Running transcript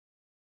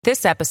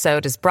This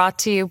episode is brought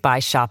to you by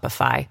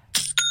Shopify.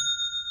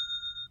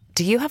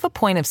 Do you have a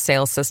point of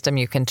sale system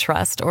you can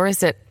trust, or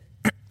is it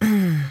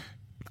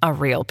a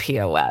real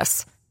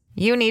POS?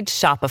 You need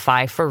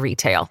Shopify for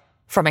retail.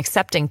 From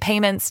accepting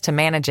payments to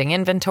managing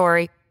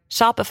inventory,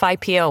 Shopify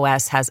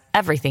POS has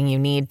everything you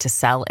need to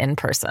sell in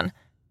person.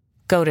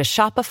 Go to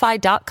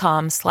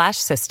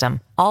shopify.com/system,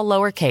 all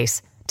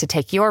lowercase, to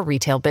take your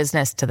retail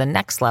business to the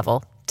next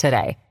level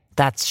today.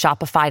 That's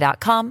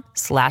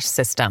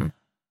shopify.com/system.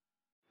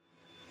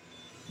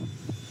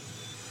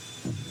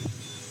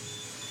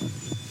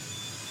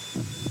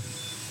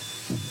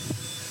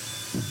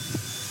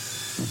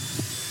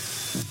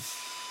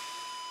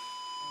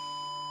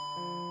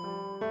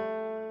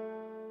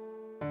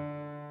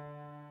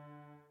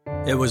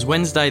 It was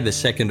Wednesday the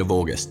 2nd of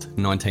August,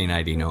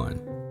 1989.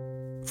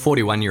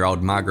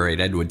 41-year-old Marguerite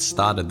Edwards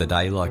started the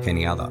day like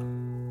any other,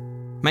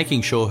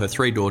 making sure her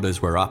 3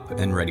 daughters were up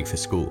and ready for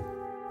school.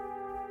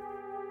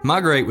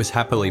 Marguerite was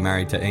happily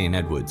married to Ian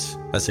Edwards,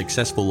 a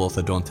successful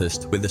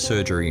orthodontist with a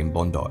surgery in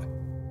Bondi.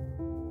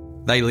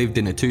 They lived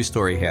in a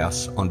 2-storey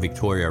house on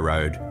Victoria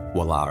Road,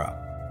 Wallara,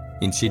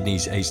 in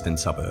Sydney's eastern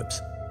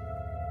suburbs.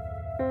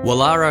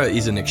 Wallara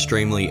is an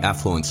extremely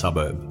affluent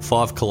suburb,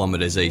 5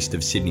 kilometres east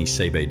of Sydney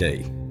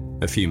CBD,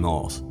 a few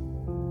miles,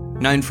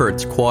 known for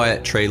its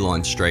quiet,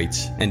 tree-lined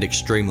streets and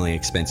extremely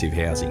expensive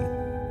housing.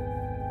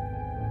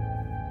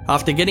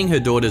 After getting her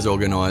daughters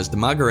organised,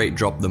 Marguerite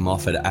dropped them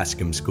off at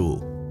Ascombe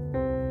School.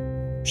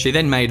 She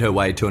then made her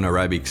way to an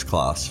aerobics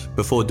class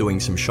before doing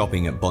some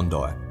shopping at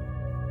Bondi.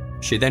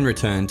 She then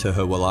returned to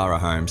her Wallara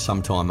home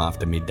sometime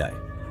after midday.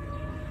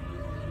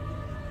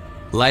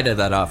 Later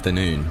that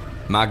afternoon,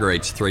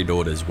 Marguerite's 3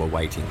 daughters were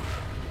waiting.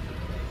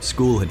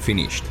 School had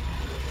finished,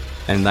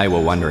 and they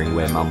were wondering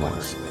where Mum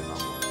was.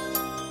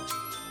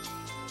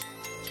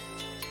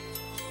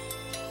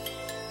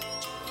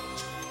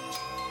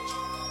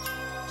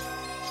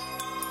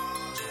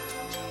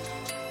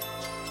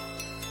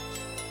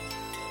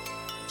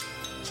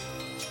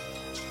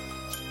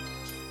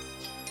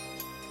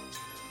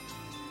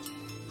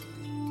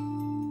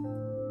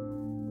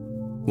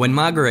 When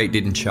Marguerite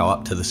didn't show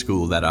up to the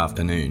school that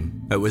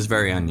afternoon, it was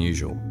very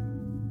unusual.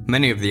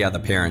 Many of the other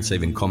parents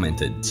even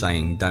commented,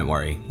 saying, "Don't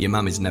worry, your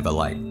mum is never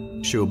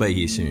late. She'll be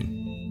here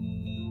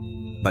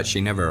soon." But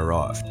she never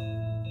arrived.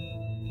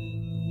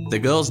 The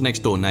girls'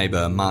 next door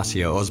neighbour,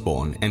 Marcia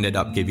Osborne, ended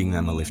up giving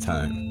them a lift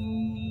home.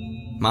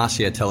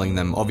 Marcia telling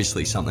them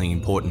obviously something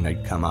important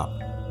had come up,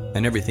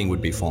 and everything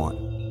would be fine.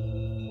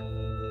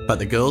 But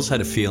the girls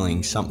had a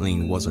feeling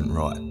something wasn't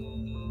right.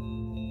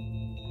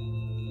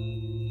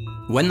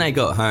 When they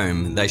got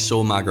home, they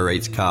saw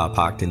Marguerite's car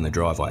parked in the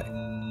driveway.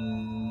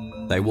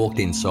 They walked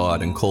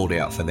inside and called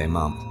out for their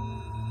mum,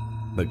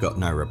 but got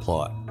no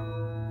reply.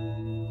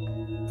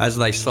 As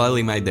they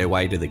slowly made their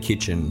way to the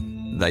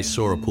kitchen, they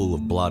saw a pool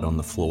of blood on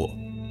the floor,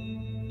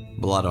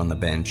 blood on the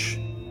bench,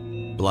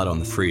 blood on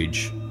the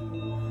fridge,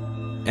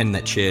 and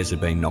that chairs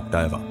had been knocked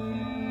over.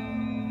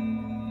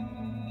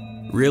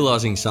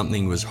 Realising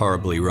something was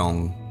horribly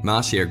wrong,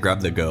 Marcia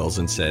grabbed the girls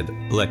and said,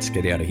 "Let's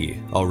get out of here,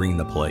 I'll ring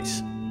the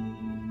police."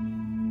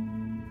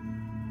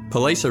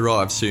 Police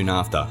arrived soon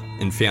after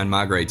and found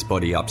Marguerite's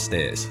body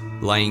upstairs,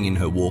 laying in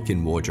her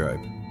walk-in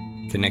wardrobe,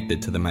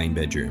 connected to the main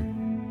bedroom.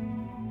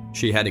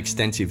 She had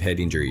extensive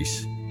head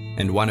injuries,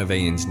 and one of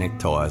Ian's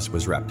neckties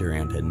was wrapped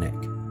around her neck.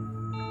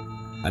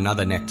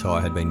 Another necktie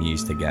had been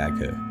used to gag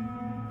her.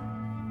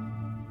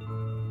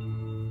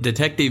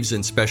 Detectives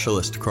and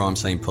specialist crime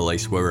scene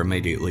police were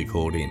immediately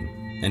called in,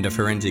 and a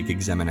forensic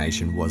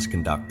examination was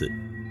conducted.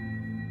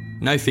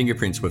 No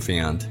fingerprints were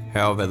found,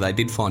 however they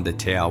did find a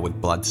towel with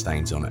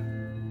bloodstains on it.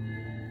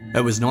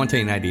 It was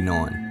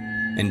 1989,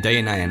 and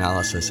DNA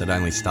analysis had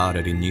only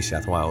started in New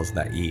South Wales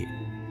that year.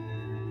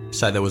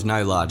 So there was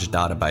no large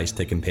database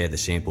to compare the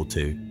sample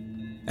to,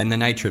 and the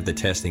nature of the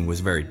testing was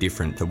very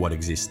different to what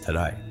exists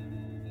today.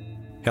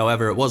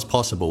 However, it was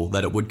possible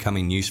that it would come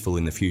in useful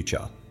in the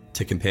future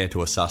to compare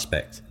to a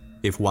suspect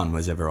if one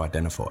was ever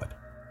identified.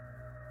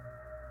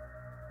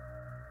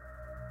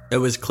 It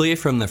was clear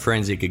from the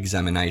forensic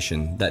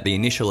examination that the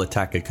initial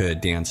attack occurred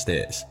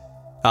downstairs,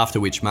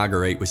 after which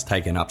Marguerite was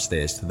taken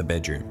upstairs to the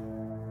bedroom.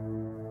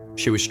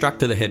 She was struck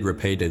to the head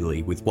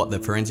repeatedly with what the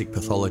forensic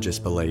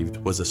pathologist believed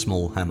was a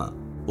small hammer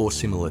or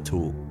similar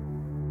tool.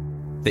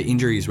 The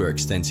injuries were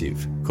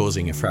extensive,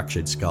 causing a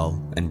fractured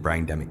skull and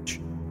brain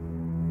damage.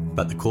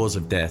 But the cause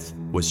of death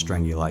was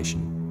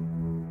strangulation.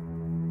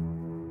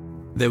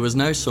 There was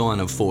no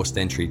sign of forced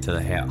entry to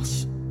the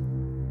house.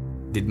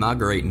 Did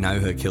Marguerite know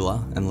her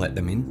killer and let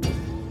them in?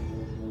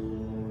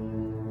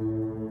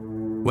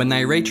 When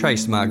they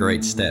retraced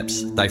Marguerite's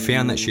steps, they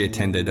found that she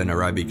attended an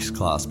aerobics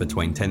class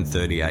between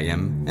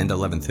 10:30am and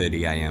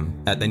 11:30am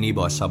at the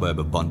nearby suburb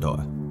of Bondi.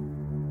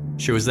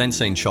 She was then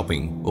seen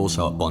shopping,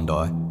 also at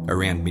Bondi,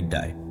 around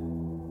midday.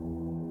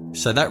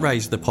 So that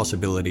raised the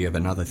possibility of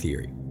another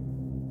theory.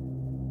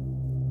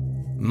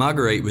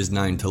 Marguerite was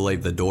known to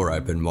leave the door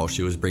open while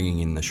she was bringing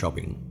in the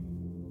shopping.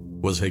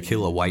 Was her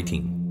killer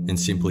waiting and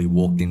simply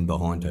walked in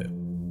behind her?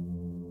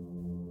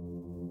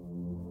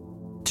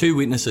 2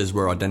 witnesses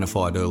were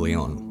identified early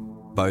on.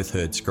 Both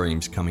heard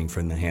screams coming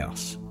from the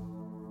house.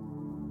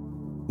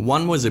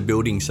 One was a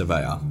building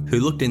surveyor who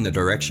looked in the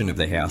direction of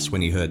the house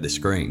when he heard the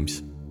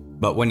screams,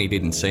 but when he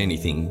didn't see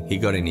anything, he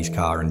got in his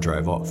car and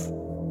drove off.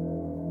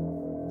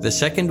 The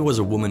second was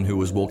a woman who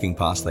was walking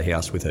past the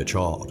house with her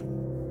child.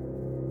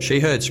 She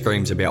heard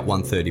screams about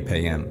 1:30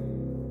 p.m,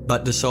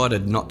 but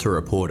decided not to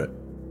report it,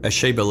 as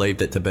she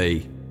believed it to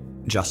be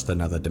just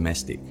another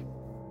domestic.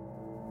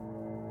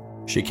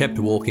 She kept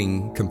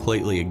walking,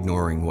 completely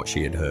ignoring what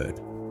she had heard.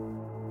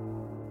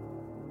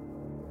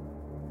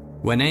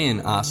 When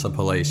Ian asked the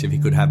police if he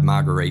could have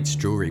Marguerite's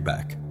jewellery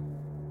back,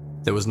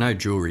 there was no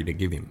jewellery to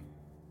give him.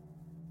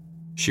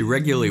 She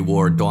regularly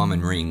wore a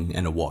diamond ring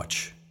and a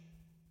watch,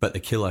 but the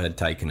killer had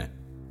taken it.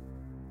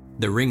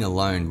 The ring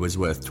alone was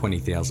worth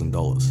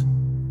 $20,000.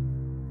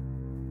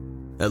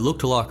 It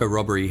looked like a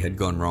robbery had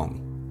gone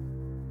wrong.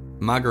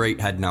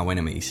 Marguerite had no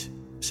enemies,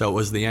 so it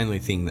was the only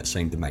thing that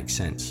seemed to make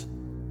sense.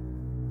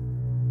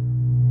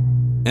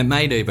 It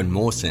made even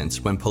more sense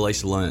when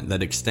police learnt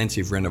that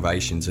extensive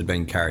renovations had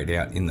been carried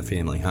out in the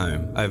family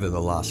home over the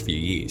last few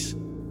years.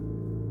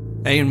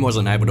 Ian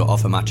wasn't able to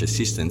offer much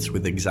assistance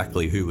with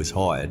exactly who was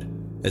hired,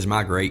 as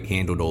Marguerite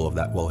handled all of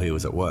that while he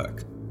was at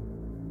work.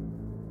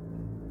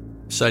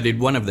 So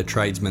did one of the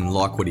tradesmen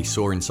like what he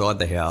saw inside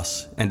the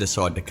house and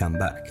decide to come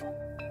back?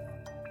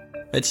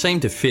 It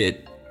seemed to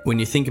fit when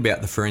you think about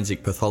the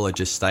forensic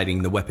pathologist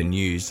stating the weapon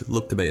used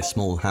looked to be a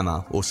small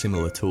hammer or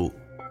similar tool.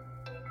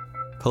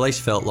 Police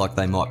felt like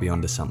they might be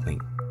onto something.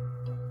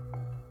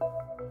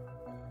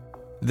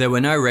 There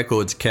were no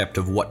records kept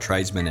of what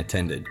tradesmen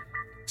attended,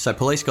 so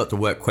police got to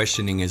work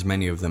questioning as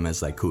many of them as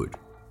they could.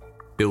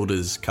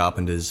 Builders,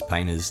 carpenters,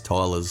 painters,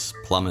 tilers,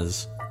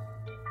 plumbers.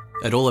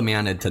 It all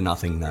amounted to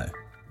nothing though.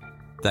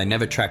 They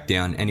never tracked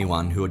down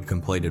anyone who had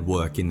completed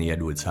work in the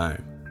Edwards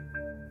home.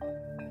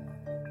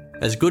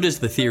 As good as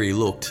the theory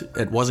looked,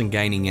 it wasn't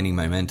gaining any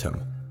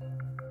momentum.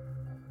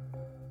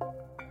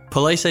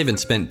 Police even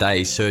spent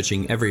days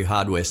searching every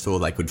hardware store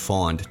they could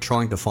find,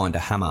 trying to find a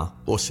hammer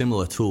or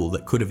similar tool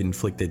that could have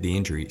inflicted the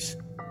injuries.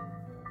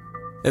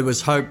 It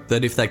was hoped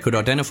that if they could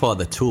identify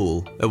the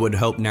tool, it would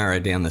help narrow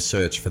down the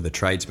search for the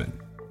tradesman.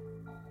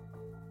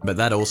 But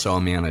that also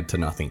amounted to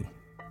nothing.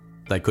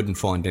 They couldn't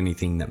find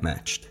anything that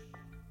matched.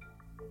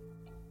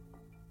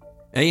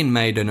 Ian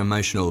made an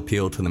emotional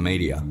appeal to the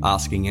media,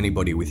 asking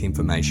anybody with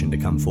information to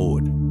come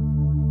forward.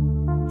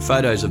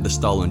 Photos of the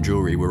stolen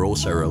jewellery were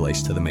also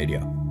released to the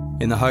media,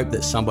 in the hope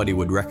that somebody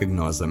would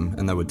recognise them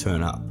and they would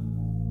turn up.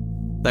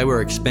 They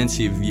were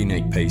expensive,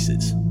 unique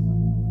pieces.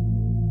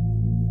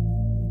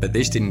 But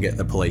this didn't get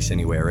the police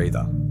anywhere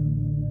either.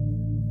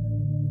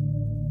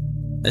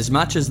 As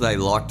much as they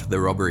liked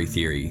the robbery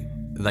theory,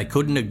 they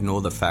couldn't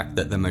ignore the fact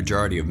that the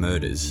majority of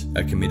murders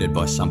are committed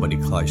by somebody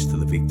close to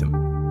the victim.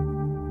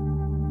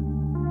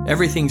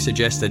 Everything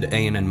suggested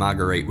Ian and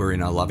Marguerite were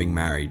in a loving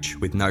marriage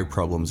with no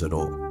problems at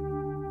all.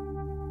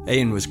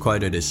 Ian was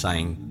quoted as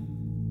saying,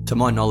 "To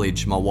my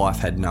knowledge, my wife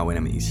had no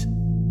enemies.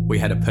 We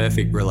had a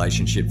perfect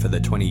relationship for the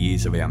 20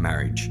 years of our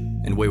marriage,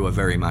 and we were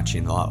very much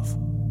in love.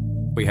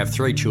 We have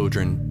 3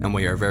 children, and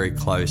we are a very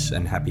close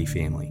and happy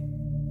family."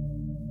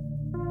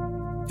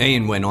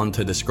 Ian went on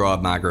to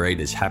describe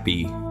Marguerite as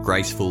happy,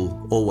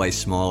 graceful, always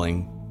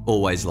smiling,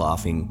 always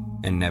laughing,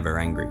 and never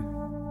angry,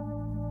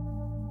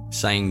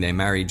 saying their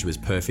marriage was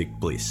perfect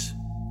bliss.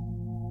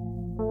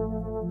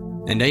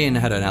 And Ian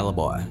had an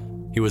alibi.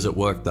 He was at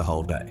work the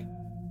whole day.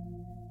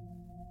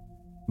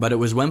 But it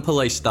was when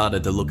police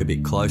started to look a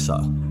bit closer,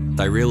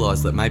 they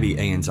realised that maybe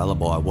Ian's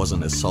alibi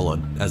wasn't as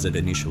solid as it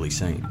initially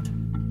seemed.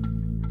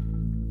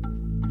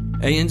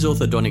 Ian's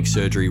orthodontic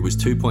surgery was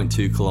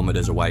 2.2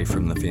 kilometres away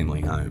from the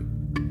family home,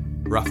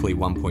 roughly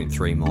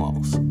 1.3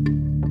 miles.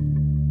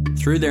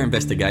 Through their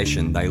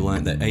investigation, they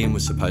learnt that Ian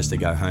was supposed to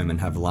go home and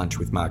have lunch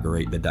with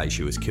Marguerite the day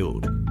she was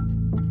killed.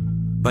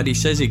 But he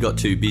says he got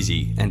too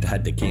busy and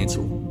had to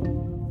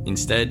cancel.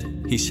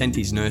 Instead, he sent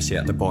his nurse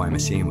out to buy him a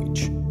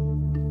sandwich.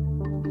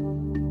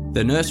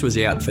 The nurse was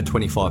out for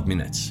 25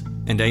 minutes,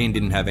 and Ian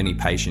didn't have any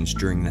patients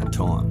during that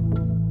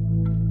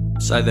time.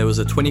 So there was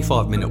a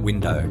 25-minute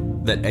window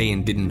that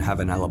Ian didn't have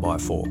an alibi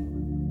for.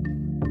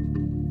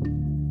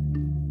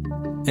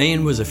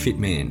 Ian was a fit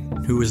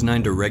man who was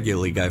known to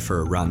regularly go for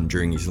a run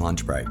during his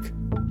lunch break.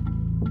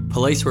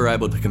 Police were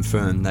able to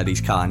confirm that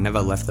his car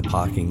never left the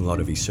parking lot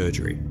of his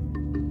surgery.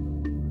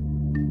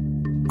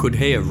 Could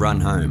he have run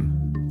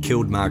home,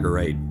 killed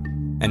Marguerite,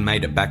 and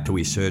made it back to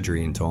his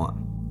surgery in time?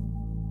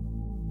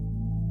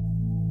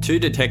 2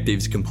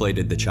 detectives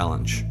completed the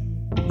challenge,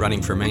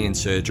 running from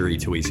Ian's surgery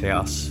to his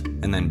house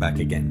and then back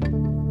again.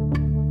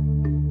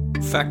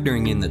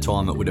 Factoring in the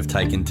time it would have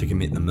taken to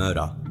commit the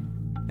murder,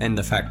 and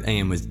the fact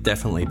Ian was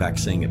definitely back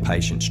seeing a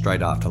patient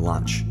straight after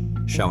lunch,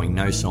 showing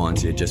no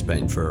signs he had just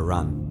been for a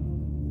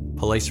run,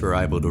 police were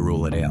able to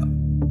rule it out.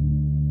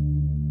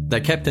 They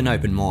kept an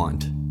open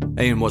mind.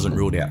 Ian wasn't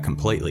ruled out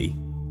completely,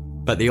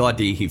 but the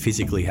idea he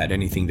physically had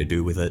anything to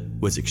do with it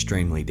was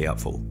extremely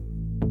doubtful.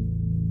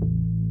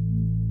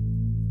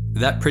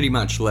 That pretty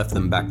much left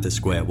them back to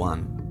square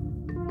one.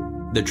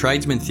 The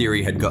tradesman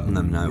theory had gotten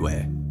them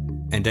nowhere,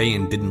 and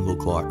Ian didn't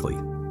look likely.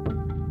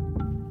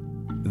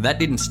 That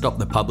didn't stop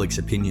the public's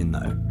opinion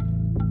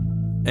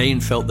though. Ian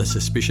felt the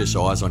suspicious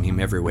eyes on him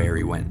everywhere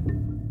he went.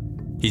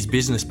 His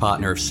business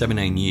partner of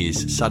 17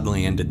 years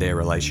suddenly ended their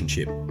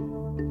relationship.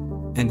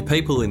 And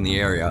people in the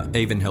area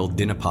even held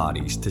dinner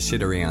parties to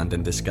sit around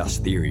and discuss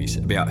theories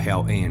about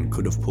how Ian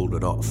could have pulled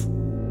it off.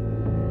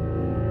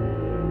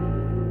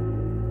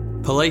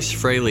 Police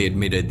freely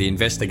admitted the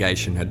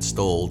investigation had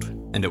stalled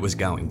and it was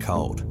going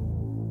cold.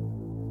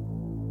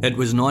 It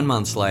was 9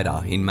 months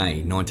later, in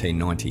May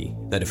 1990,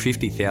 that a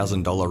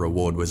 $50,000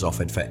 reward was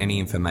offered for any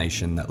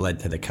information that led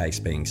to the case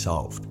being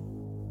solved.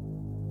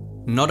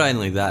 Not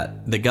only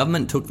that, the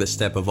government took the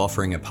step of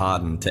offering a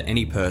pardon to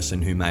any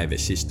person who may have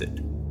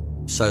assisted,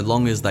 so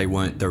long as they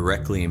weren't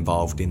directly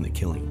involved in the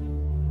killing.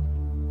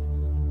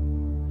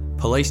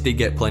 Police did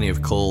get plenty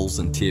of calls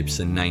and tips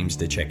and names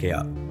to check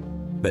out,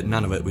 but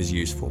none of it was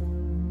useful.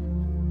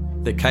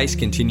 The case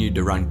continued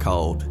to run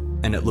cold,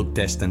 and it looked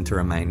destined to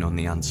remain on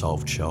the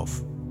unsolved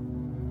shelf.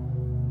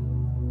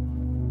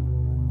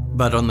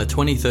 But on the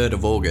 23rd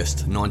of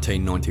August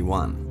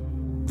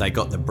 1991, they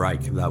got the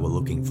break they were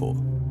looking for.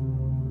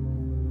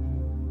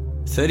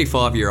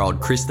 35-year-old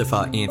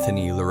Christopher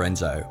Anthony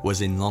Lorenzo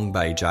was in Long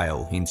Bay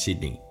Jail in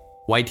Sydney,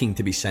 waiting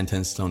to be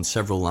sentenced on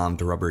several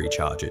armed robbery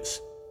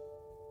charges.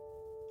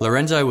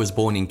 Lorenzo was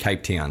born in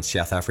Cape Town,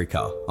 South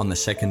Africa, on the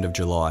 2nd of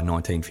July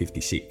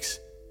 1956.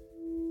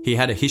 He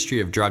had a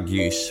history of drug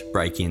use,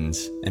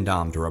 break-ins, and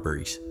armed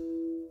robberies.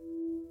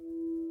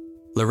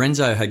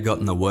 Lorenzo had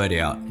gotten the word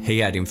out he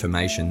had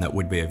information that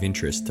would be of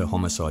interest to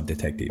homicide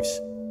detectives.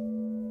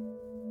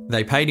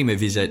 They paid him a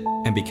visit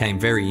and became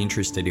very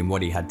interested in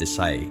what he had to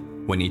say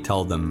when he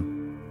told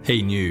them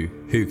he knew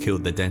who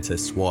killed the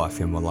dentist's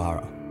wife in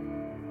Wallara.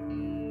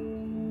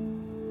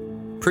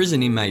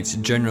 Prison inmates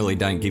generally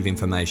don't give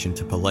information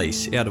to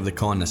police out of the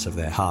kindness of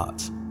their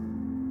hearts.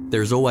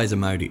 There is always a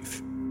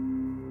motive,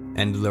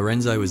 and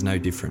Lorenzo was no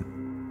different.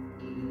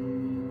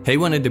 He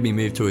wanted to be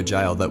moved to a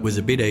jail that was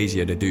a bit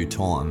easier to do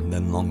time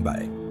than Long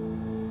Bay,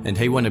 and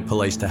he wanted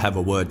police to have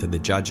a word to the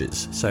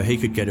judges so he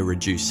could get a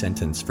reduced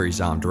sentence for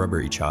his armed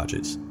robbery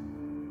charges.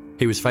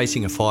 He was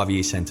facing a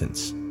 5-year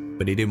sentence,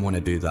 but he didn't want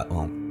to do that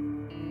long.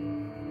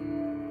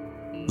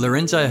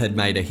 Lorenzo had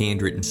made a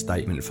handwritten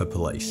statement for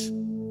police,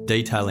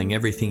 detailing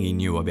everything he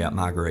knew about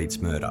Marguerite's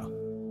murder.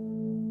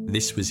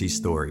 This was his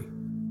story.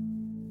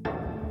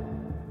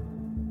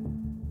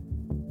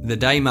 The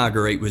day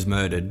Marguerite was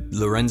murdered,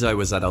 Lorenzo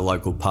was at a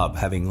local pub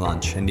having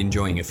lunch and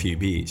enjoying a few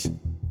beers.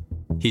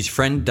 His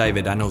friend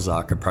David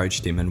Anelzak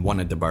approached him and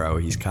wanted to borrow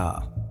his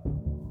car.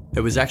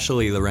 It was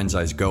actually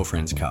Lorenzo's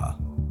girlfriend's car,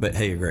 but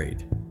he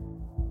agreed.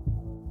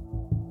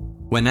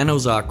 When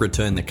Anelzak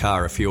returned the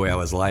car a few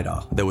hours later,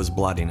 there was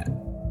blood in it,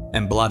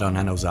 and blood on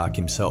Anelzak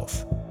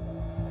himself.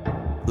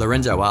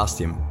 Lorenzo asked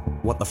him,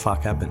 what the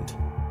fuck happened?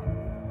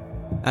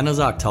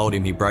 Anelzak told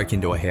him he broke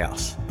into a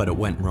house, but it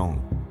went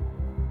wrong.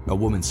 A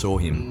woman saw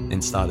him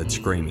and started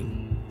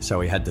screaming,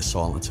 so he had to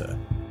silence her.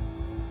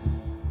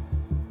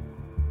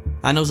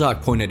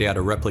 Anelzak pointed out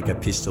a replica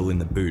pistol in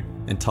the boot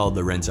and told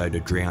Lorenzo to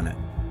drown it.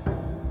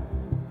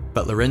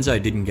 But Lorenzo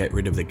didn't get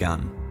rid of the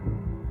gun.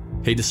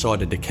 He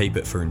decided to keep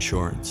it for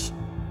insurance.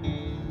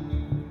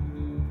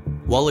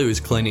 While he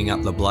was cleaning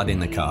up the blood in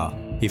the car,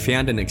 he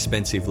found an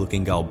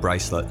expensive-looking gold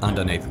bracelet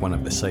underneath one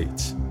of the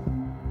seats.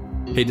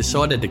 He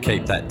decided to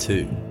keep that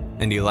too,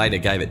 and he later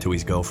gave it to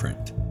his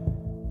girlfriend.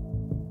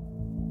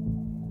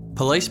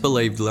 Police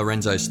believed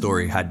Lorenzo's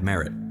story had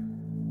merit.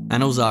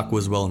 Anelzak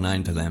was well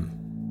known to them.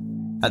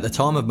 At the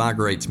time of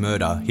Marguerite's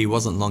murder, he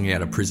wasn't long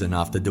out of prison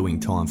after doing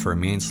time for a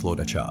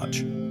manslaughter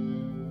charge.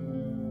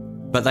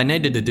 But they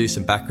needed to do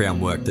some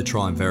background work to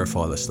try and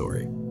verify the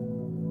story.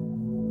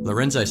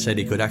 Lorenzo said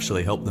he could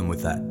actually help them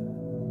with that.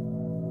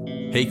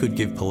 He could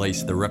give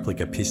police the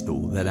replica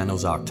pistol that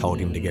Anelzak told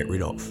him to get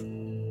rid of.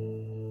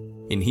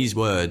 In his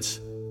words,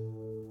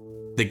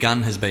 "The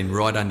gun has been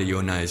right under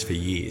your nose for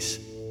years.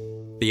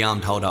 The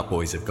armed hold-up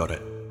boys have got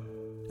it.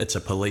 It's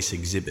a police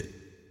exhibit."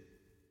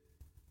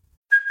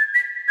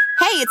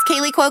 Hey, it's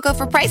Kaylee Cuoco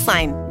for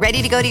Priceline.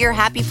 Ready to go to your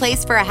happy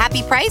place for a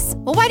happy price?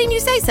 Well, why didn't you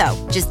say so?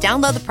 Just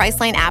download the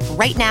Priceline app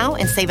right now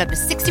and save up to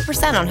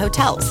 60% on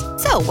hotels.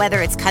 So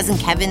whether it's Cousin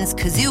Kevin's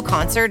Kazoo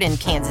Concert in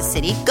Kansas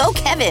City, go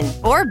Kevin,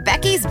 or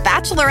Becky's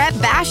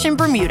Bachelorette Bash in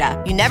Bermuda,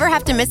 you never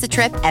have to miss a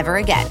trip ever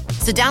again.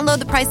 So download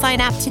the Priceline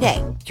app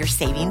today. Your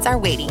savings are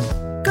waiting.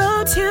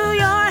 Go to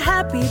your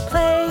happy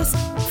place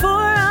for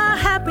a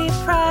happy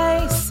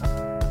price.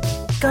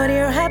 Go to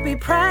your happy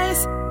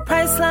price,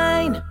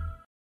 Priceline.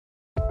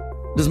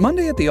 Does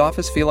Monday at the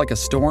office feel like a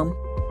storm?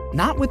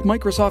 Not with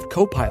Microsoft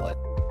Copilot.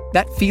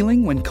 That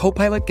feeling when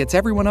Copilot gets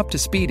everyone up to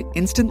speed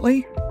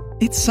instantly?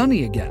 It's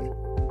sunny again.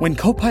 When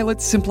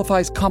Copilot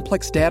simplifies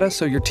complex data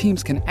so your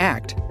teams can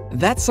act,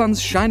 that sun's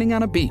shining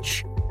on a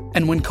beach.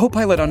 And when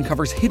Copilot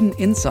uncovers hidden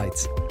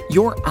insights,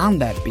 you're on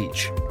that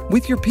beach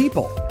with your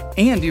people,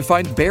 and you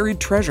find buried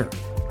treasure.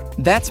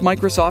 That's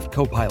Microsoft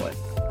Copilot.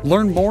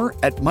 Learn more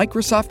at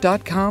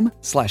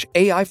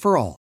Microsoft.com/AI for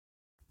all.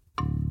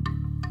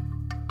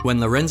 When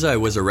Lorenzo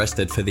was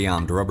arrested for the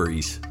armed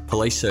robberies,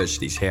 police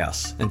searched his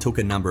house and took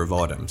a number of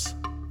items,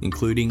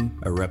 including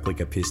a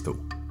replica pistol.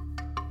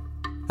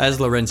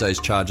 As Lorenzo's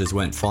charges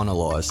weren't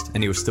finalised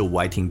and he was still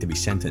waiting to be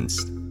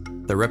sentenced,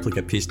 the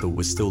replica pistol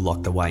was still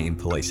locked away in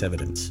police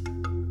evidence.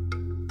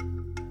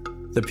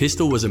 The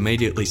pistol was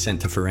immediately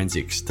sent to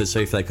forensics to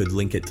see if they could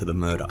link it to the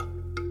murder.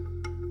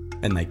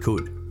 And they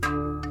could.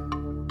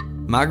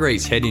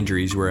 Marguerite's head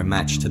injuries were a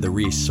match to the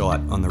rear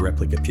sight on the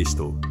replica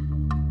pistol.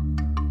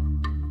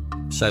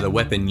 So the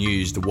weapon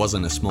used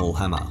wasn't a small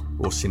hammer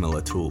or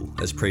similar tool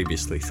as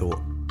previously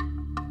thought.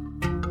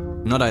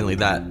 Not only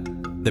that,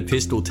 the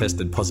pistol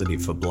tested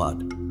positive for blood.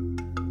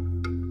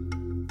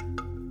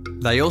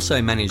 They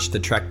also managed to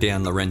track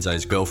down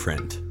Lorenzo's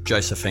girlfriend,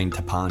 Josephine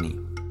Tapani.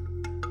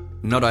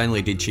 Not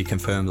only did she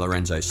confirm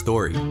Lorenzo's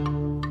story,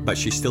 but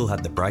she still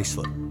had the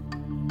bracelet.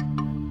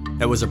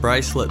 It was a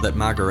bracelet that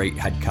Marguerite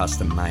had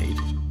custom made.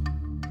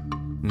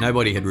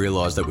 Nobody had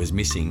realised it was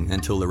missing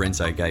until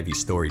Lorenzo gave his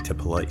story to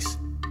police.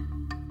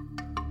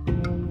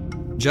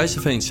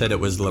 Josephine said it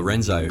was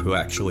Lorenzo who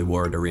actually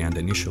wore it around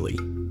initially,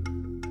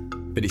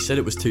 but he said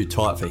it was too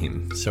tight for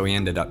him, so he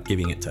ended up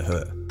giving it to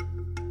her.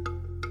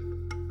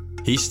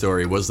 His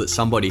story was that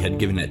somebody had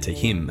given it to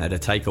him at a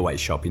takeaway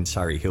shop in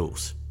Surrey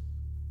Hills,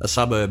 a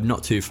suburb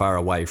not too far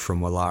away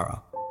from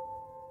Wallara.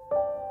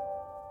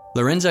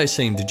 Lorenzo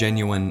seemed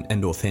genuine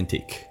and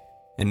authentic,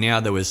 and now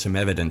there was some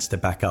evidence to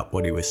back up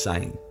what he was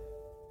saying.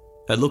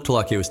 It looked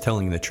like he was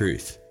telling the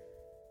truth,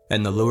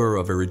 and the lure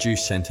of a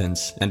reduced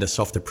sentence and a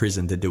softer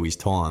prison to do his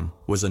time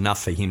was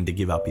enough for him to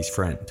give up his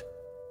friend.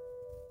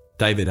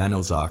 David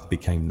Anelzak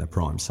became the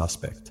prime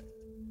suspect.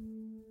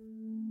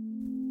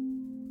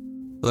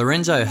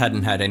 Lorenzo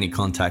hadn't had any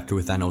contact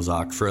with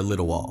Anelzak for a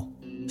little while,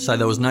 so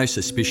there was no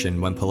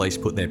suspicion when police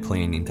put their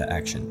plan into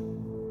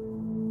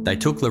action. They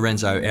took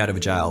Lorenzo out of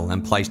jail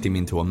and placed him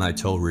into a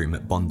motel room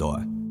at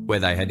Bondi, where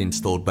they had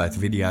installed both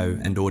video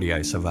and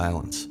audio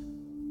surveillance.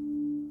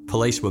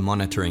 Police were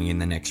monitoring in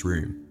the next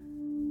room.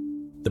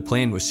 The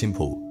plan was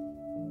simple.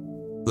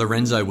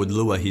 Lorenzo would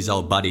lure his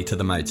old buddy to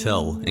the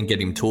motel and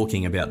get him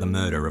talking about the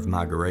murder of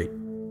Marguerite.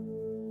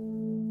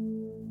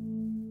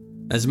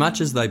 As much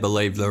as they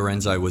believed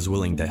Lorenzo was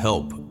willing to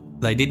help,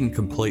 they didn't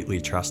completely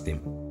trust him.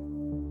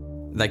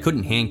 They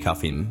couldn't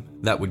handcuff him,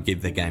 that would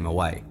give the game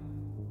away.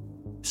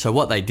 So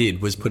what they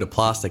did was put a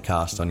plaster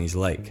cast on his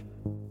leg,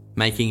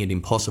 making it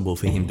impossible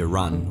for him to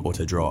run or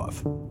to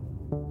drive.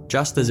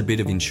 Just as a bit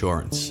of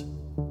insurance,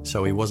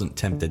 so he wasn't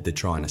tempted to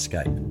try and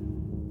escape.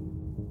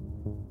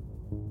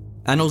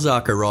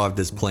 Anelzak arrived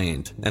as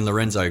planned and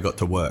Lorenzo got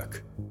to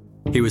work.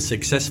 He was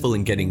successful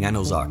in getting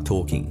Anelzak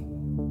talking.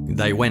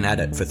 They went at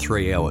it for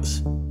 3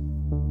 hours.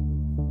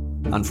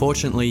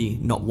 Unfortunately,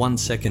 not 1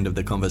 second of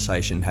the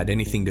conversation had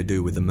anything to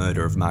do with the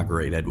murder of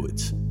Marguerite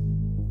Edwards.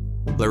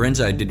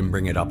 Lorenzo didn't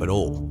bring it up at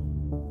all,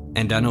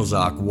 and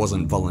Anelzak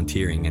wasn't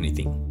volunteering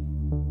anything.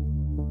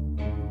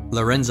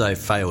 Lorenzo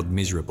failed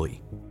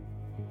miserably.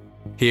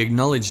 He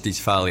acknowledged his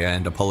failure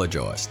and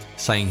apologised,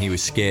 saying he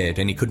was scared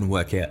and he couldn't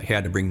work out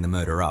how to bring the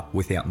murder up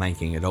without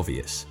making it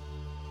obvious.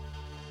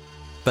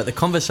 But the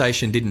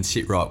conversation didn't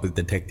sit right with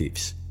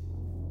detectives.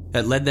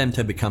 It led them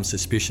to become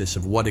suspicious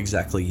of what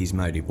exactly his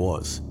motive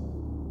was.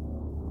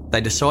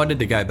 They decided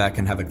to go back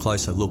and have a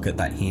closer look at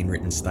that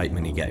handwritten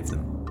statement he gave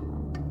them.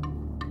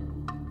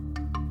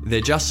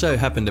 There just so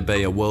happened to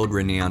be a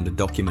world-renowned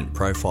document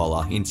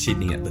profiler in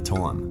Sydney at the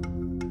time.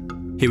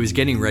 He was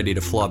getting ready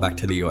to fly back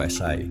to the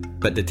USA,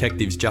 but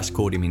detectives just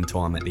caught him in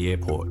time at the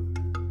airport.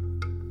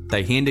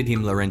 They handed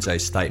him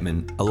Lorenzo's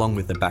statement along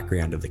with the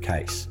background of the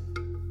case.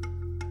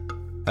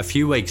 A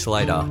few weeks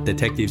later,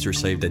 detectives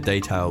received a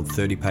detailed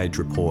 30-page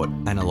report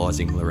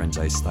analysing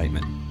Lorenzo's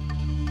statement.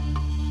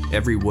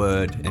 Every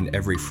word and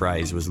every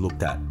phrase was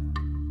looked at,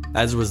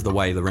 as was the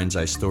way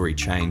Lorenzo's story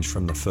changed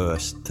from the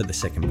first to the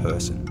second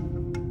person.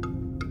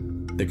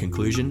 The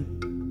conclusion?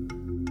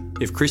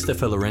 If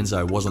Christopher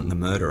Lorenzo wasn't the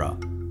murderer,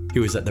 he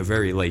was at the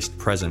very least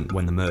present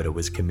when the murder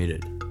was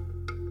committed.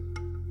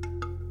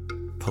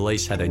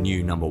 Police had a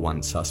new number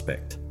one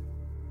suspect.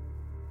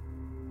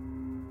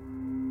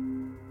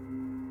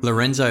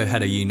 Lorenzo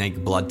had a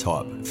unique blood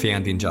type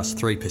found in just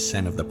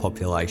 3% of the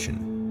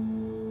population.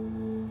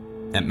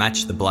 It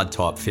matched the blood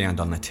type found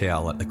on the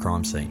towel at the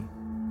crime scene.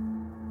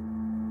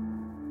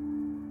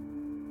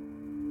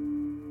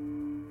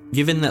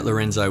 Given that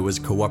Lorenzo was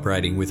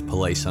cooperating with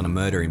police on a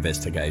murder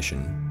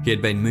investigation, he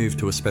had been moved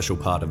to a special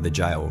part of the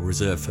jail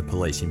reserved for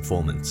police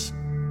informants.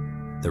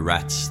 The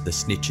rats, the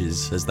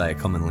snitches as they are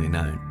commonly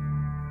known.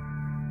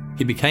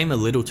 He became a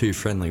little too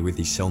friendly with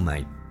his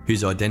cellmate,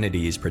 whose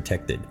identity is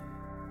protected.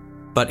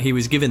 But he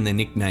was given the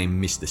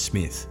nickname Mr.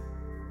 Smith.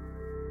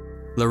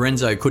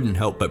 Lorenzo couldn't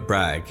help but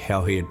brag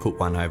how he had put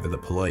one over the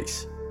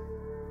police.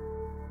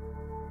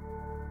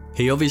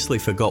 He obviously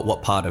forgot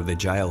what part of the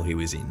jail he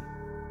was in,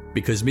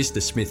 because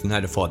Mr. Smith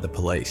notified the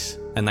police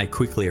and they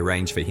quickly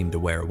arranged for him to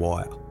wear a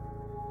wire.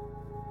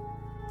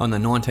 On the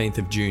 19th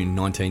of June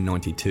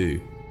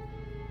 1992,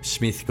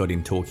 Smith got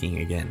him talking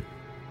again.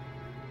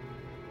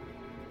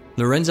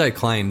 Lorenzo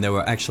claimed there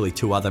were actually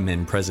 2 other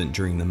men present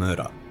during the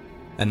murder,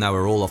 and they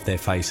were all off their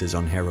faces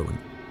on heroin.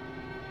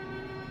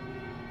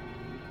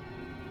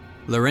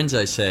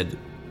 Lorenzo said,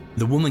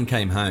 the woman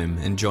came home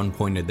and John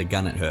pointed the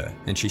gun at her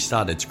and she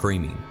started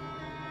screaming.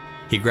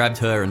 He grabbed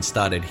her and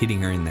started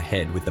hitting her in the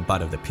head with the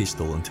butt of the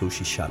pistol until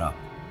she shut up.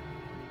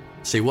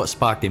 See, what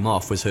sparked him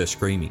off was her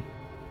screaming,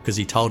 because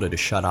he told her to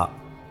shut up.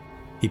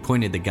 He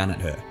pointed the gun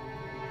at her.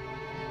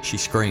 She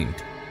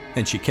screamed,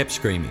 and she kept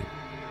screaming.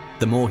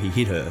 The more he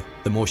hit her,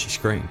 the more she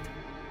screamed.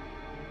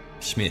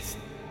 Smith.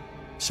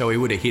 So he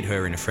would have hit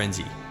her in a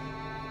frenzy.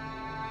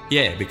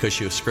 Yeah, because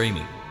she was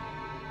screaming.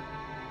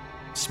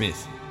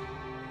 Smith.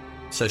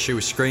 So she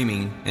was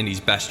screaming and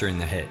he's bashed her in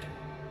the head.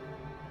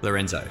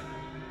 Lorenzo.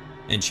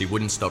 And she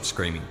wouldn't stop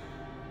screaming.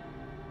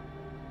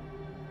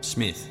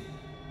 Smith.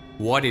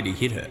 Why did he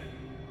hit her?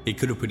 He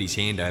could have put his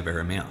hand over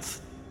her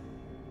mouth.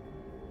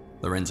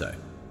 Lorenzo.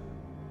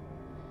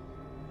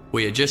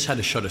 We had just had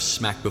a shot of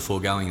smack before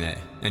going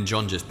there, and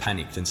John just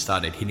panicked and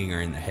started hitting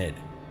her in the head.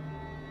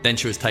 Then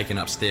she was taken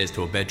upstairs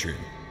to a bedroom.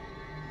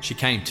 She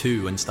came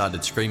to and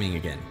started screaming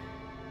again.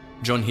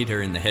 John hit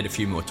her in the head a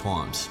few more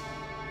times.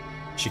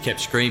 She kept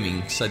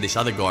screaming, so this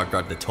other guy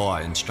grabbed a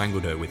tie and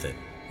strangled her with it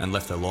and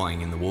left her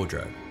lying in the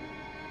wardrobe.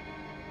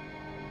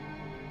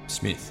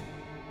 Smith.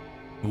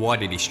 Why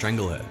did he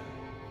strangle her?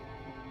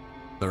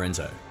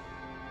 Lorenzo.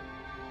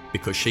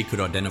 Because she could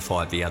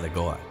identify the other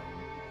guy.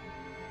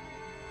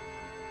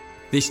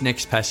 This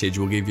next passage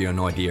will give you an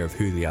idea of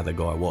who the other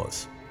guy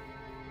was.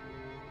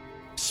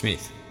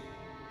 Smith.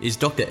 Is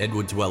Dr.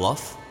 Edwards well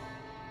off?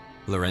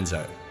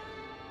 Lorenzo.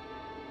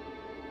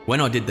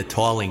 When I did the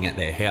tiling at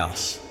their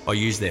house, I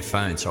used their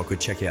phone so I could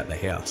check out the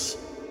house.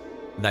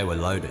 They were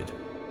loaded.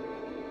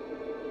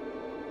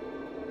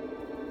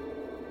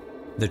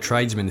 The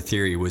tradesman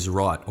theory was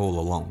right all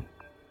along.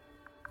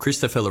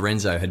 Christopher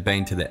Lorenzo had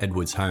been to the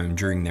Edwards home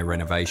during their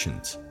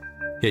renovations.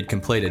 He had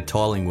completed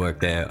tiling work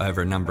there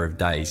over a number of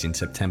days in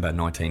September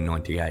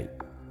 1998,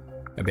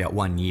 about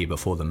 1 year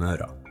before the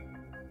murder.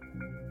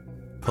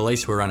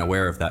 Police were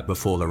unaware of that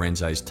before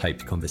Lorenzo's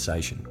taped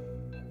conversation.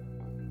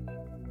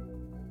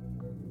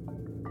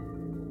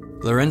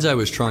 Lorenzo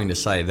was trying to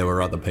say there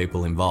were other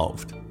people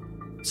involved,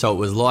 so it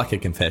was like a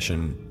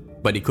confession,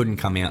 but he couldn't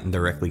come out and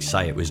directly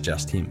say it was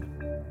just him.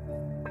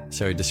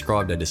 So he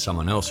described it as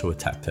someone else who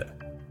attacked her.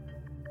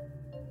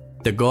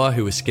 The guy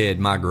who was scared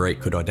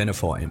Marguerite could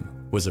identify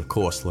him was, of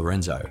course,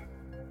 Lorenzo.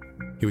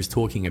 He was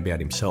talking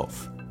about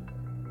himself.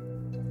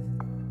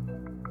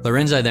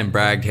 Lorenzo then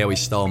bragged how he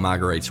stole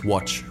Marguerite's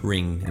watch,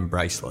 ring and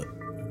bracelet.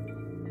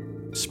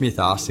 Smith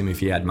asked him if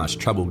he had much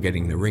trouble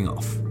getting the ring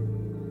off.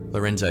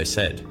 Lorenzo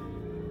said,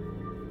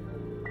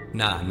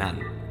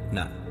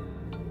 None.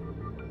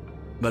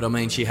 But I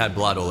mean, she had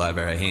blood all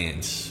over her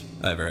hands,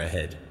 over her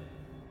head.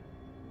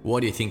 Why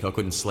do you think I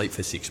couldn't sleep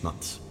for 6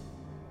 months?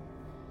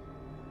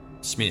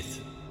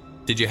 Smith,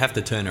 did you have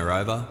to turn her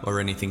over or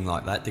anything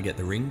like that to get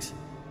the rings?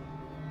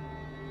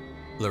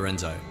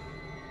 Lorenzo,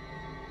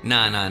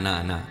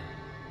 Nah.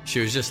 She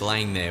was just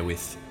laying there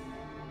with...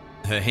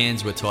 Her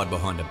hands were tied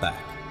behind her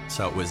back,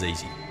 so it was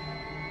easy.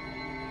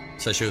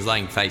 So she was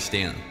laying face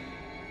down.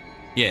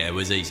 Yeah, it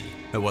was easy.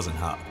 It wasn't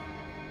hard.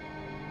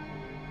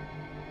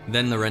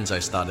 Then Lorenzo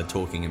started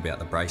talking about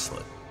the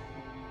bracelet.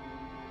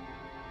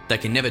 They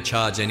can never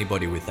charge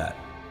anybody with that.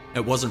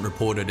 It wasn't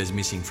reported as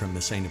missing from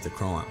the scene of the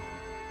crime.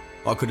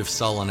 I could have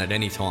stolen it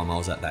any time I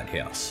was at that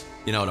house.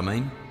 You know what I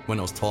mean? When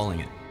I was tiling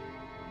it.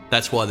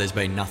 That's why there's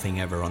been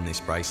nothing ever on this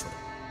bracelet.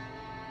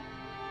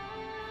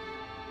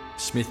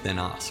 Smith then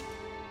asked,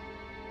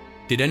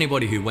 did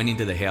anybody who went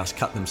into the house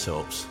cut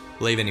themselves,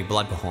 leave any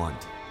blood behind,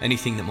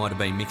 anything that might have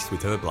been mixed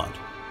with her blood?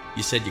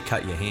 You said you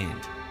cut your hand.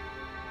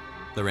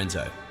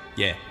 Lorenzo,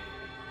 yeah.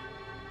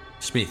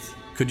 Smith,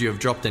 could you have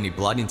dropped any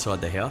blood inside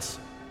the house?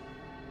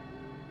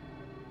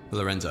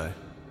 Lorenzo,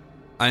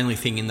 only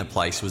thing in the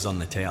place was on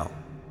the towel.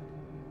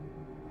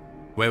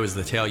 Where was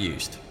the towel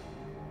used?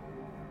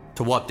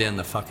 To wipe down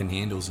the fucking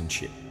handles and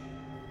shit.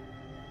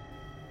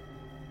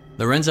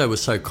 Lorenzo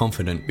was so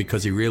confident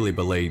because he really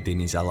believed in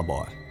his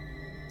alibi,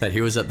 that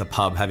he was at the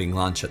pub having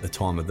lunch at the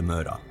time of the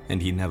murder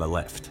and he never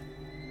left.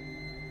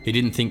 He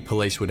didn't think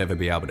police would ever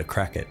be able to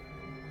crack it.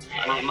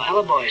 My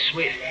alibi is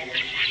sweet.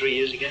 3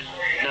 years ago,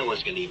 no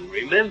one's going to even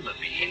remember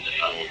me in the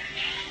pub.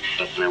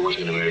 But no one's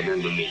going to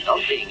remember me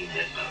not being in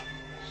that pub.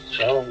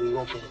 So how long were you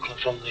on from the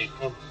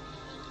pub?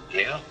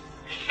 Yeah?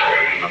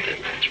 Not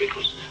that long, 3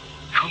 quarters.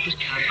 Coppers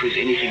can't prove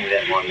anything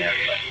without my mouth.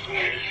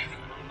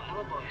 My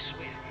alibi is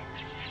sweet.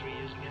 3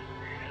 years ago,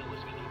 no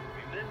one's going to even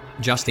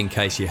remember. Just in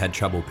case you had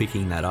trouble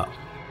picking that up.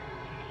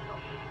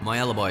 My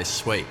alibi is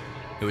sweet.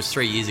 It was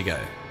 3 years ago.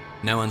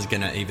 No one's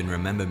going to even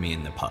remember me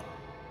in the pub.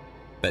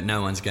 But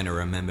no one's going to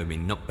remember me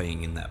not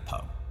being in that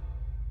pub.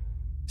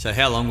 So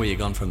how long were you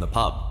gone from the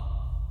pub?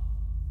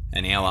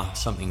 An hour,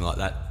 something like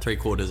that.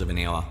 3/4 of an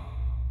hour.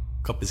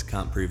 Coppers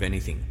can't prove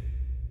anything.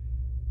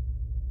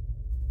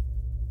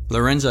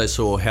 Lorenzo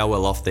saw how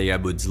well off the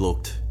Edwards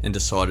looked and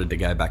decided to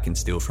go back and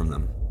steal from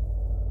them,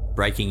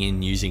 breaking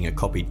in using a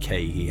copied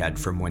key he had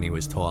from when he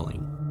was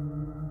tiling.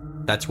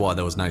 That's why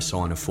there was no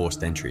sign of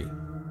forced entry.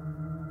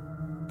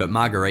 But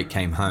Marguerite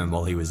came home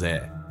while he was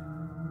there,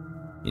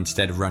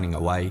 instead of running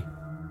away,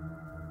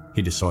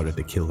 he decided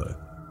to kill her.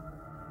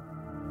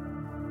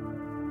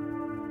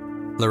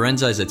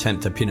 Lorenzo's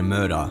attempt to pin a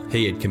murder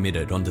he had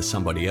committed onto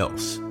somebody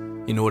else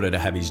in order to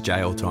have his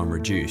jail time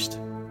reduced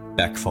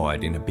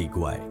backfired in a big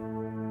way.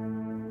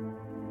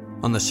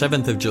 On the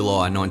 7th of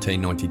July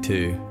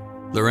 1992,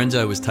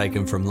 Lorenzo was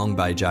taken from Long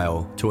Bay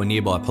Jail to a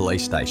nearby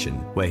police station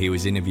where he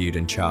was interviewed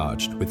and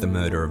charged with the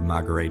murder of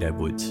Marguerite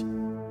Edwards.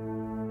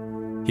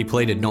 He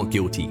pleaded not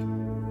guilty,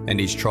 and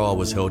his trial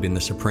was held in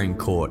the Supreme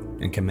Court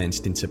and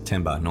commenced in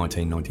September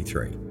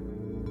 1993.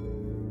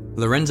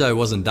 Lorenzo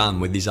wasn't done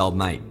with his old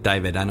mate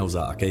David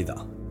Anelzak either.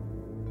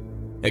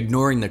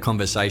 Ignoring the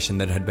conversation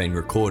that had been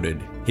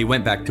recorded, he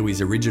went back to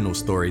his original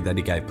story that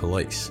he gave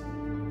police,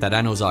 that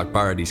Anelzak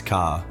borrowed his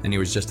car and he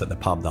was just at the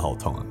pub the whole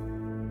time.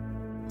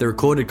 The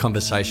recorded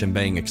conversation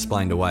being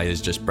explained away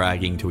as just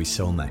bragging to his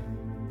cellmate,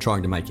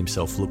 trying to make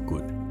himself look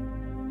good.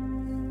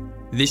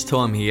 This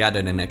time he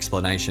added an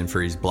explanation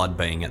for his blood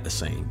being at the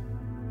scene,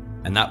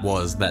 and that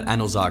was that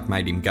Anelzak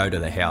made him go to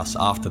the house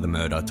after the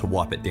murder to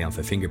wipe it down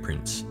for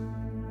fingerprints,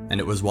 and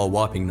it was while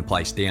wiping the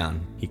place down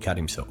he cut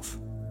himself.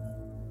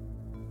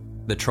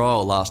 The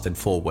trial lasted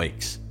 4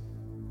 weeks.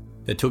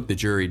 It took the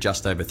jury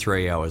just over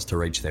 3 hours to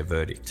reach their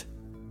verdict.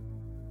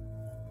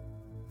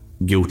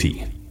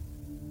 Guilty.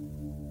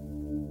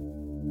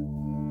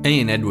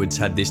 Ian Edwards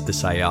had this to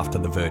say after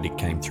the verdict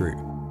came through.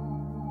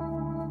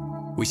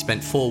 "We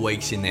spent 4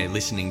 weeks in there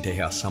listening to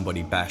how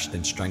somebody bashed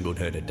and strangled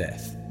her to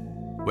death.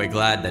 We're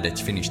glad that it's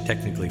finished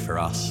technically for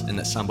us and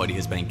that somebody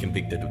has been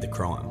convicted of the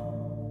crime.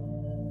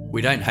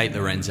 We don't hate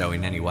Lorenzo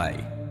in any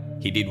way.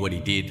 He did what he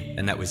did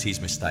and that was his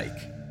mistake,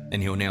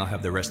 and he'll now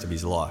have the rest of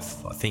his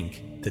life, I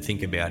think, to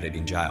think about it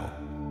in jail.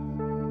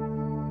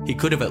 He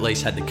could have at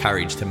least had the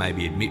courage to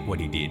maybe admit what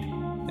he did,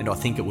 and I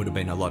think it would have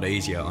been a lot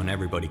easier on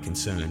everybody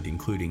concerned,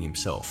 including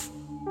himself.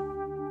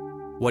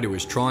 What he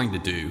was trying to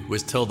do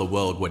was tell the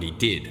world what he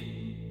did,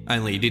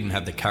 only he didn't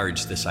have the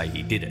courage to say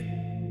he did it.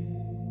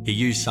 He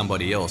used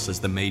somebody else as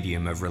the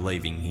medium of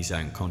relieving his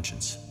own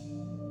conscience."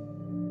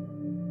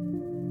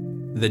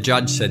 The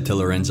judge said to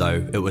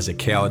Lorenzo it was a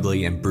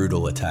cowardly and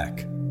brutal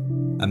attack,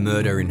 a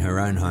murder in her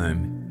own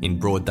home, in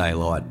broad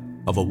daylight,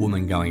 of a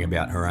woman going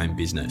about her own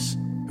business,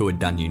 who had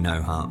done you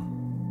no harm.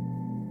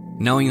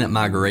 Knowing that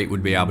Marguerite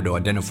would be able to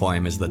identify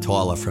him as the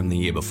Tyler from the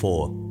year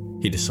before,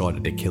 he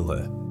decided to kill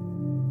her.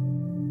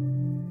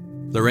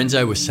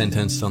 Lorenzo was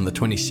sentenced on the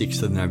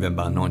 26th of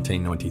November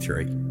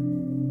 1993.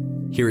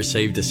 He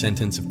received a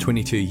sentence of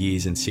 22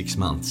 years and 6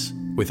 months,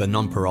 with a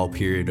non-parole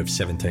period of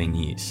 17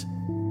 years.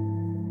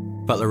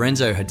 But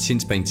Lorenzo had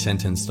since been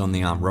sentenced on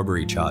the armed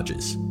robbery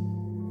charges,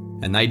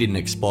 and they didn't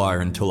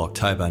expire until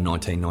October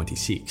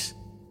 1996.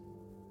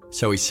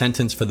 So his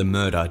sentence for the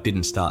murder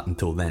didn't start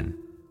until then,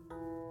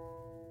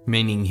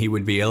 meaning he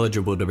would be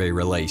eligible to be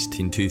released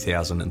in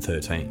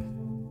 2013.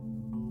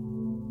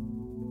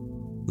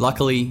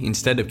 Luckily,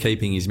 instead of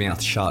keeping his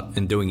mouth shut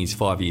and doing his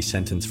 5-year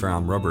sentence for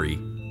armed robbery,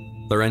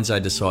 Lorenzo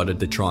decided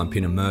to try and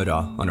pin a murder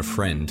on a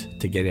friend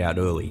to get out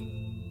early.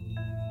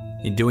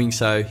 In doing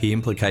so, he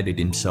implicated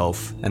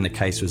himself and the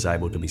case was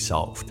able to be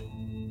solved.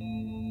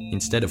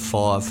 Instead of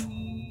 5,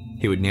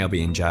 he would now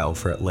be in jail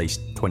for at least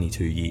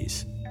 22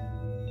 years.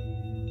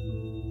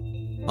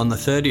 On the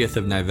 30th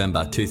of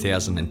November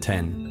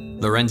 2010,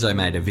 Lorenzo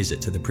made a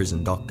visit to the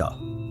prison doctor,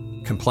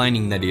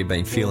 complaining that he had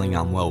been feeling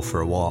unwell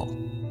for a while.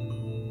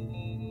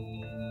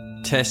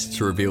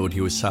 Tests revealed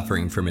he was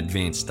suffering from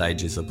advanced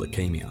stages of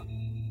leukemia.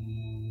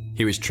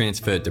 He was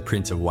transferred to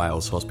Prince of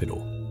Wales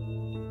Hospital.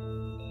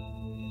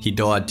 He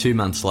died 2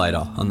 months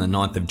later on the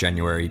 9th of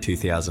January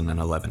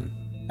 2011,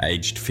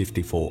 aged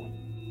 54.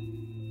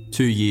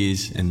 2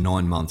 years and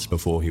 9 months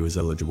before he was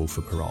eligible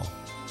for parole.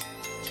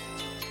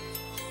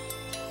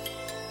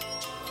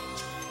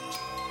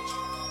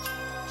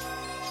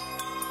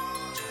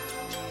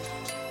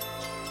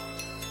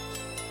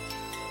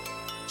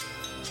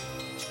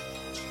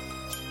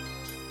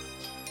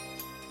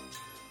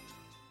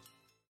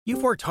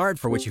 You've worked hard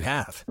for what you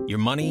have. Your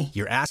money,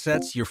 your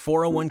assets, your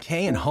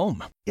 401k, and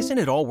home. Isn't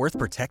it all worth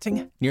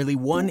protecting? Nearly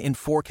 1 in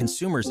 4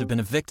 consumers have been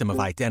a victim of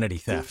identity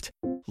theft.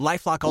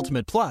 LifeLock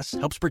Ultimate Plus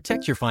helps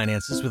protect your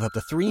finances with up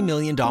to $3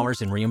 million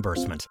in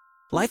reimbursement.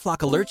 LifeLock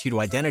alerts you to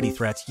identity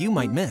threats you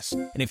might miss.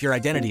 And if your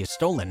identity is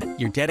stolen,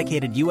 your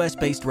dedicated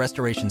U.S.-based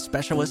restoration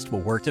specialist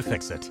will work to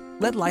fix it.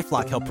 Let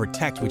LifeLock help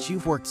protect what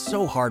you've worked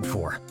so hard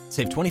for.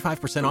 Save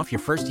 25% off your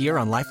first year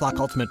on LifeLock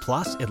Ultimate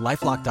Plus at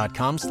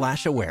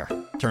LifeLock.com/aware.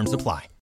 Terms apply.